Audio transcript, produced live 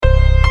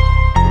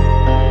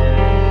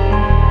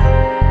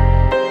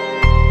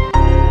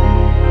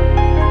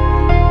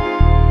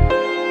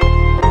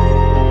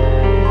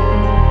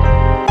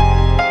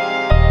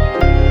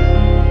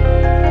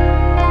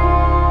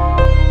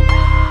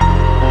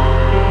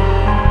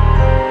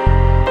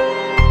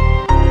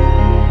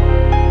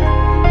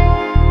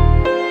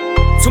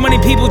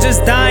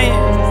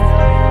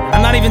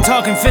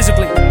talking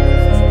physically.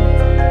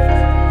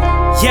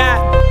 Yeah,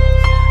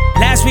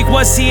 last week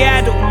was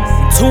Seattle,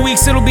 in 2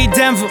 weeks it'll be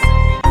Denver.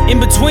 In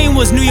between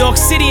was New York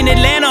City and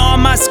Atlanta on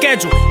my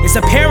schedule. It's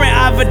apparent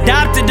I've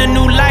adopted a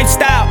new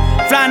lifestyle,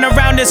 flying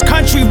around this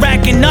country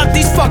racking up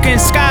these fucking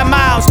sky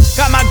miles.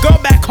 Got my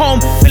girl back home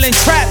feeling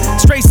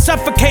trapped, straight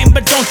suffocating.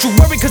 But don't you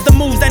worry, cause the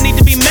moves that need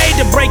to be made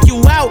to break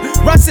you out,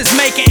 Russ is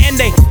making. And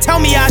they tell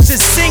me I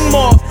should sing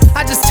more,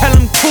 I just tell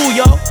them cool,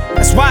 yo.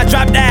 That's why I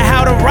dropped that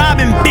how to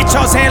rob and bitch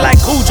y'all's hand like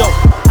Cujo.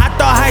 I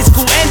thought high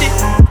school ended,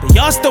 but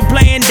y'all still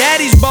playing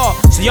daddy's ball.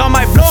 So y'all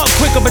might blow up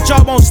quicker, but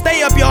y'all won't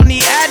stay up. Y'all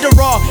need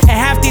adderall. And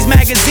half these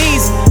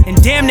magazines, and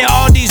damn near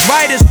all these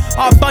writers,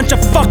 are a bunch of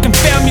fucking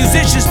failed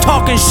musicians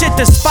talking shit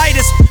to spite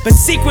us, but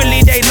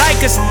secretly they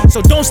like us.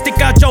 So don't stick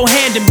out your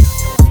hand to me.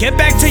 Get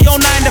back to your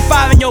 9 to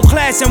 5 in your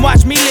class and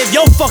watch me live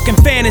your fucking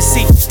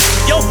fantasy.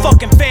 Your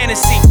fucking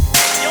fantasy.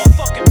 Your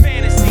fucking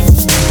fantasy.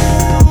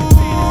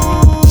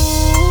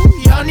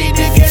 Y'all need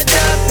to get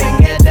up and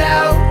get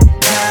out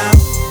now.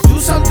 Do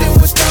something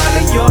with all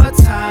of your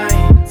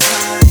time.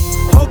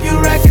 Hope you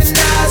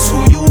recognize who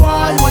you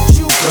are and what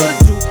you could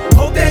do.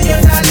 Hope that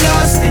you're not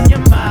lost in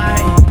your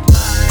mind.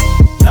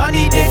 Y'all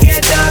need to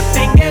get up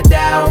and get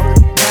out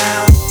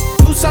now.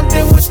 Do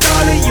something with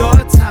all of your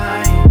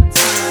time.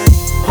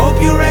 Hope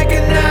you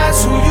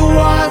recognize who you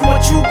are and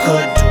what you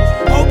could do.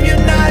 Hope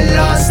you're not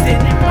lost in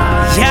your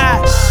mind. Yeah,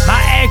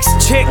 my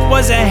ex-chick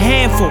was a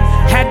handful.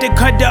 Had to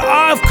cut her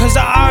off cause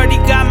I already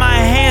got my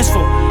hands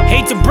full.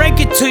 Hate to break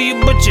it to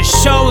you, but your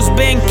show's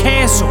been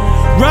canceled.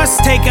 Russ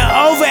taking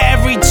over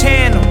every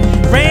channel.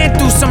 Ran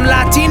through some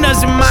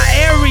latinas in my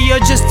area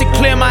just to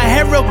clear my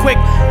head real quick.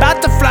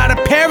 About to fly to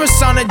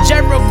Paris on a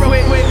jet real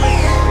quick.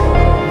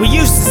 We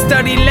used to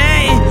study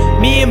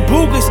Latin, me and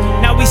Bugus.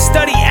 Now we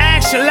study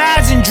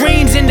actualizing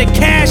dreams into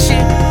cashing,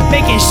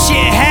 making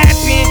shit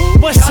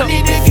happen. What's Y'all up?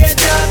 need to get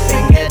up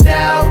and get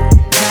out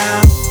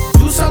now.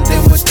 Do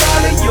something with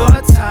all of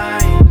your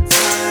time.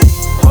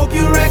 Hope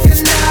you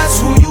recognize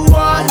who you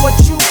are and what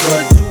you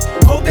could do.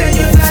 Hope that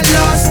you're not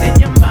lost in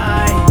your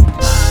mind.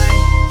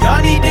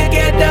 Y'all need to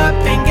get up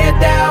and get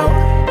out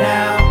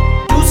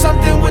now. Do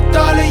something with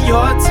all of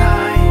your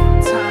time.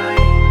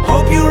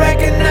 Hope you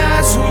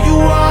recognize who you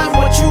are and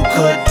what you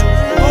could do.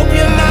 Hope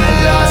you're not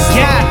lost.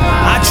 Yeah,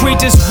 I treat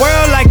this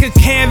world like a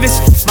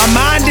canvas. My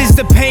mind is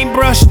the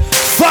paintbrush.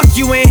 Fuck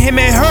you and him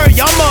and her,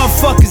 y'all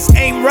motherfuckers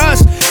ain't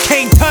Russ.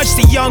 Can't touch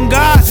the young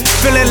guy,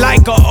 feeling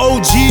like a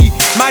OG.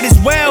 Might as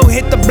well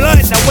hit the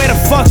blunt, now where the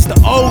fuck's the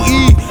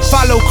OE?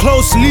 Follow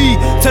closely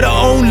to the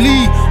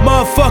only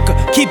motherfucker,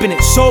 keeping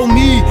it so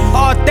me.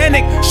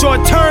 Authentic,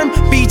 short term,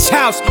 beach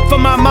house for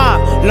my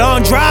mom.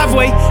 Long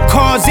driveway,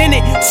 cars in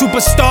it,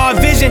 superstar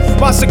vision.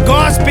 While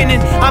cigars spinning,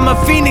 I'm a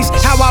phoenix,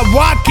 how I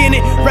walk in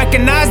it.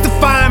 Recognize the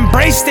fire,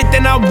 embraced it,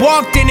 then I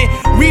walked in it.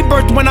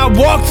 Rebirth when I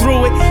walked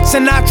through it.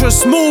 Sinatra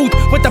smooth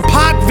with the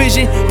pop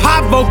vision,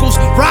 pop vocals,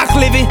 rock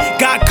living.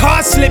 Got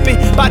caught slipping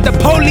by the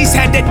police,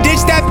 had to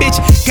ditch that bitch.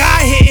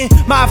 Guy hitting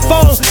my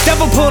phone,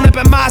 devil pulling up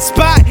at my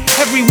spot.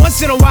 Every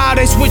once in a while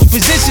they switch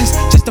positions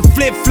just to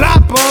flip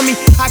flop on me.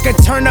 I could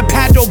turn a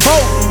paddle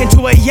boat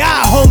into a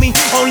yacht, homie.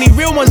 Only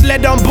real ones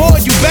let on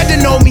board, you better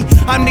know me.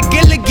 I'm the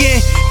Gilligan,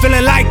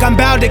 feeling like I'm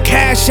about to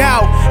cash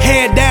out.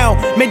 Head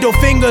down, middle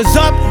fingers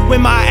up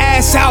with my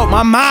ass out.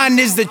 My mind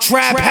is the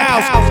trap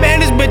house. Man,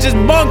 this bitch is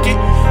bunky.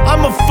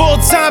 I'm a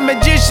full-time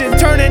magician,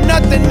 turning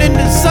nothing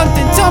into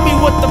something. Tell me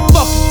what the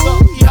fuck is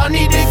up. Y'all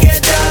need